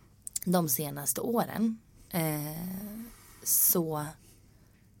 de senaste åren, så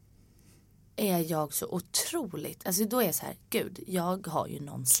är jag så otroligt, alltså då är jag så här, gud, jag har ju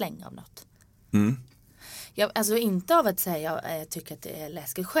någon släng av något. Alltså inte av att säga jag tycker att det är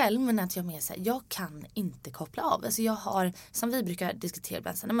läskigt själv, men att jag mer säger, jag kan inte koppla av. Alltså jag har, som vi brukar diskutera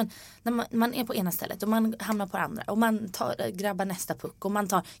ibland, när man är på ena stället och man hamnar på det andra och man grabbar nästa puck och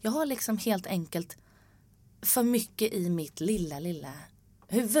jag har liksom helt enkelt för mycket i mitt lilla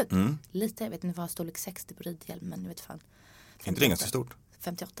huvud. Lite, jag vet inte vad storlek 60 på ridhjälm, men jag vet fan. 58. Inte det ganska stort?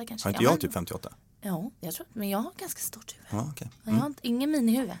 58 kanske. Har inte jag typ 58? Ja, jag tror, men jag har ganska stort huvud. Ja, okay. Jag har ingen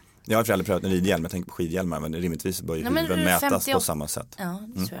minihuvud. Jag har aldrig prövat en ridhjälm, jag tänker på skidhjälmar, men rimligtvis bör ju huvuden mätas 58. På samma sätt. Ja,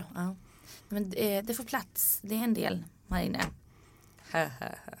 det tror jag. Ja. Men det får plats, det är en del här inne.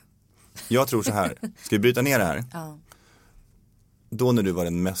 Jag tror så här, ska vi bryta ner det här? Ja. Då när du var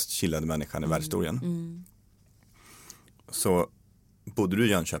den mest chillade människan i världshistorien, så bodde du i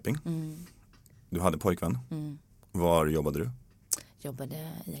Jönköping. Du hade pojkvän. Var jobbade du?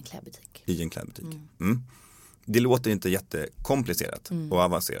 Jobbade i en klädbutik. I en klädbutik. Det låter inte jättekomplicerat och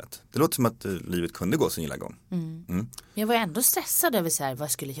avancerat. Det låter som att livet kunde gå sin gilla gång. Men jag var ändå stressad över så här, vad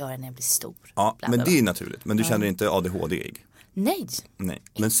jag skulle göra när jag blir stor. Ja, men det är naturligt. Men du känner inte ADHD-ig? Nej.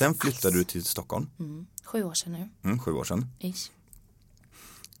 Men sen flyttade du till Stockholm. 7 år sedan nu. 7 år sedan. Ish.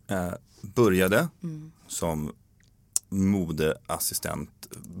 Började som modeassistent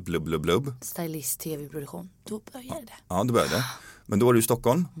blubb. Stylist, tv-produktion. Då började det. Ja, det började. Men då var du i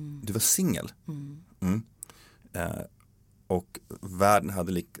Stockholm. Du var singel. Och världen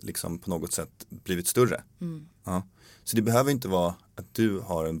hade liksom på något sätt blivit större. Ja. Så det behöver inte vara att du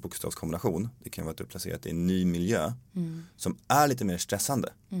har en bokstavskombination. Det kan vara att du är placerat i en ny miljö som är lite mer stressande.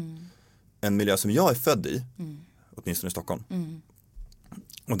 en miljö som jag är född i, åtminstone i Stockholm,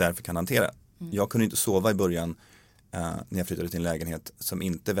 och därför kan hantera. Jag kunde inte sova i början när jag flyttade till en lägenhet som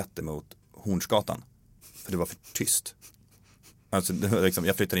inte vette mot Hornsgatan, för det var för tyst. Alltså, det var liksom,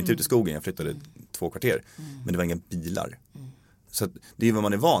 jag flyttade inte ut i skogen, jag flyttade 2 kvarter, men det var inga bilar. Så det är vad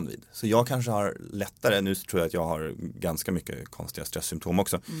man är van vid. Så jag kanske har lättare, nu tror jag att jag har ganska mycket konstiga stresssymptom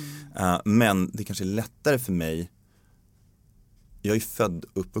också. Men det kanske är lättare för mig. Jag är född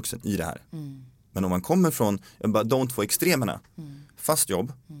och uppvuxen i det här. Men om man kommer från de 2 extremerna, fast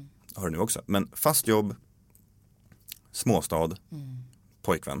jobb, har du nu också, men fast jobb, småstad,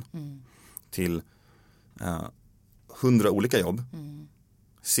 pojkvän, till 100 olika jobb,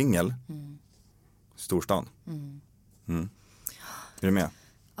 singel, storstan. Är du med?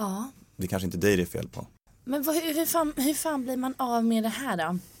 Ja. Det är kanske inte dig det är fel på. Men hur fan blir man av med det här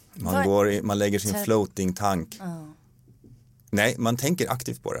då? Man lägger sin floating tank. Nej, man tänker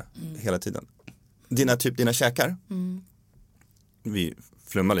aktivt på det hela tiden. Dina käkar, vi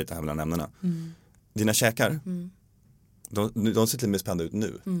flummar lite här mellan ämnena. Dina käkar, de ser till och med spända ut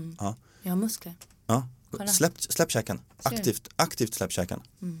nu. Ja. Jag har muskler. Ja. Släpp käken. Aktivt släpp käken.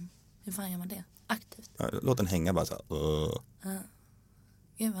 Hur fan gör man det? Aktivt? Ja, låt den hänga bara så här.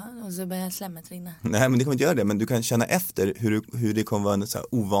 Gud vad, och så börjar slemmet rinna. Nej, men det kommer inte göra det, men du kan känna efter hur det kommer vara en så här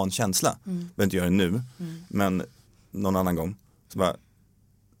ovan känsla. Behöver inte göra det nu, men någon annan gång. Så bara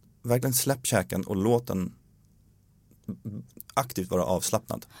verkligen släpp käken och låt den aktivt vara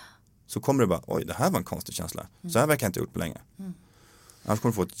avslappnad. Så kommer det bara, oj, det här var en konstig känsla. Så här verkar jag inte gjort på länge. Annars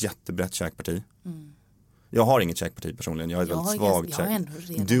kommer du få ett jättebrett käkparti. Jag har inget käkparti personligen. Jag har ett väldigt svagt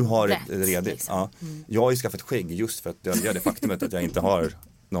käk. Du har ett redigt. Liksom. Ja. Jag har ju skaffat skägg just för att dölja det faktumet att jag inte har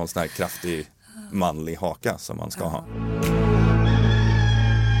någon sån här kraftig manlig haka som man ska ha.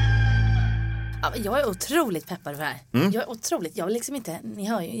 Ja, jag är otroligt peppad för det här. Jag är otroligt, jag vill liksom inte, ni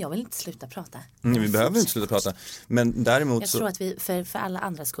hör ju, jag vill inte sluta prata. Vi behöver inte sluta prata. Men däremot jag tror att vi, för alla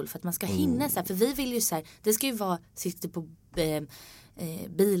andra skull, för att man ska hinna så här, för vi vill ju så här, det ska ju vara, sitter på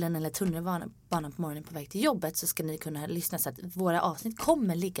bilen eller tunnelbanan på morgonen på väg till jobbet, så ska ni kunna lyssna så att våra avsnitt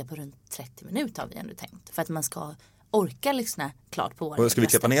kommer ligga på runt 30 minuter har vi ändå tänkt. För att man ska orka lyssna klart på våra. Och ska vi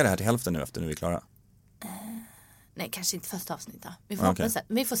klippa ner det här till hälften nu efter när vi är klara? Nej, kanske inte första avsnitt då. Vi får hoppas,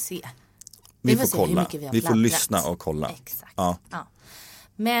 vi får se. Vi får kolla. Vi får lyssna och kolla. Exakt. Ja.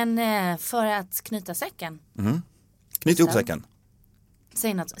 Men för att knyta säcken. Knyt ihop säcken.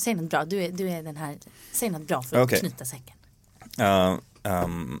 Säg något bra. Du är den här. Säg något bra för att knyta säcken.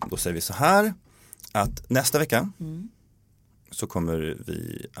 Då säger vi så här. Att nästa vecka så kommer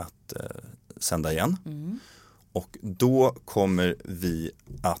vi att sända igen. Och då kommer vi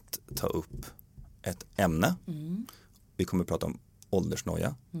att ta upp ett ämne. Vi kommer att prata om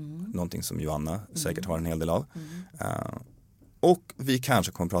åldersnoja. Någonting som Joanna säkert har en hel del av. Och vi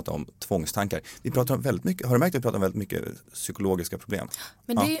kanske kommer att prata om tvångstankar. Vi pratar om väldigt mycket, har du märkt att vi pratar om väldigt mycket psykologiska problem?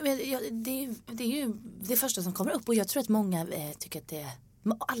 Men det är ju det första som kommer upp. Och jag tror att många tycker att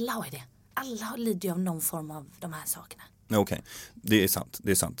alla har det. Alla lider ju av någon form av de här sakerna. Okej, det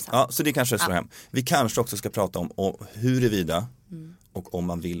är sant. Ja, så det kanske slår hem. Vi kanske också ska prata om huruvida och om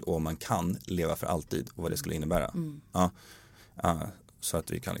man vill och om man kan leva för alltid och vad det skulle innebära. Så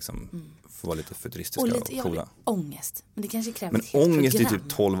att vi kan liksom få vara lite futuristiska och coola. Ångest. Men det kanske kräver ett helt ångest program. Är typ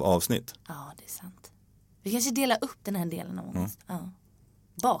 12 avsnitt. Ja, det är sant. Vi kanske delar upp den här delen av ångest.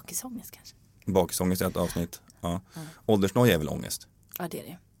 Bakisångest kanske. Bakisångest är ett avsnitt. Åldersnoja är väl ångest? Ja, det är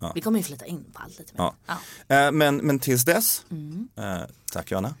det. Ja. Vi kommer ju flytta in på allt lite mer. Men tills dess,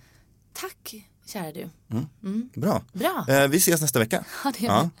 tack Joanna. Tack, kära du. Bra. Vi ses nästa vecka. Ja, det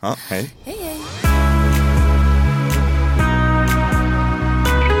gör vi. Hej. Hej.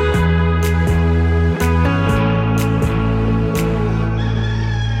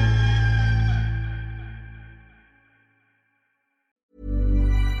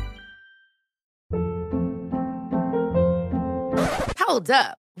 Hold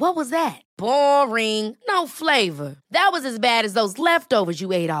up. What was that? Boring. No flavor. That was as bad as those leftovers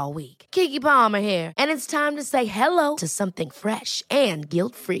you ate all week. Keke Palmer here, and it's time to say hello to something fresh and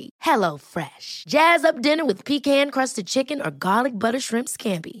guilt-free. Hello Fresh. Jazz up dinner with pecan-crusted chicken or garlic butter shrimp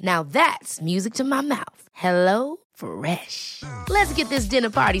scampi. Now that's music to my mouth. Hello Fresh. Let's get this dinner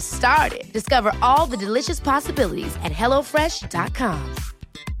party started. Discover all the delicious possibilities at hellofresh.com.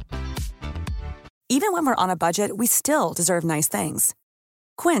 Even when we're on a budget, we still deserve nice things.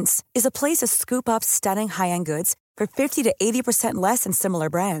 Quince is a place to scoop up stunning high-end goods for 50 to 80% less than similar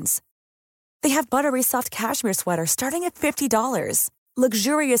brands. They have buttery soft cashmere sweaters starting at $50,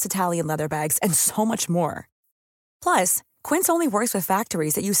 luxurious Italian leather bags, and so much more. Plus, Quince only works with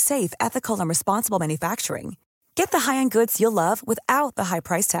factories that use safe, ethical, and responsible manufacturing. Get the high-end goods you'll love without the high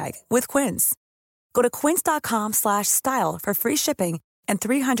price tag with Quince. Go to quince.com/style for free shipping and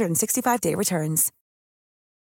 365-day returns.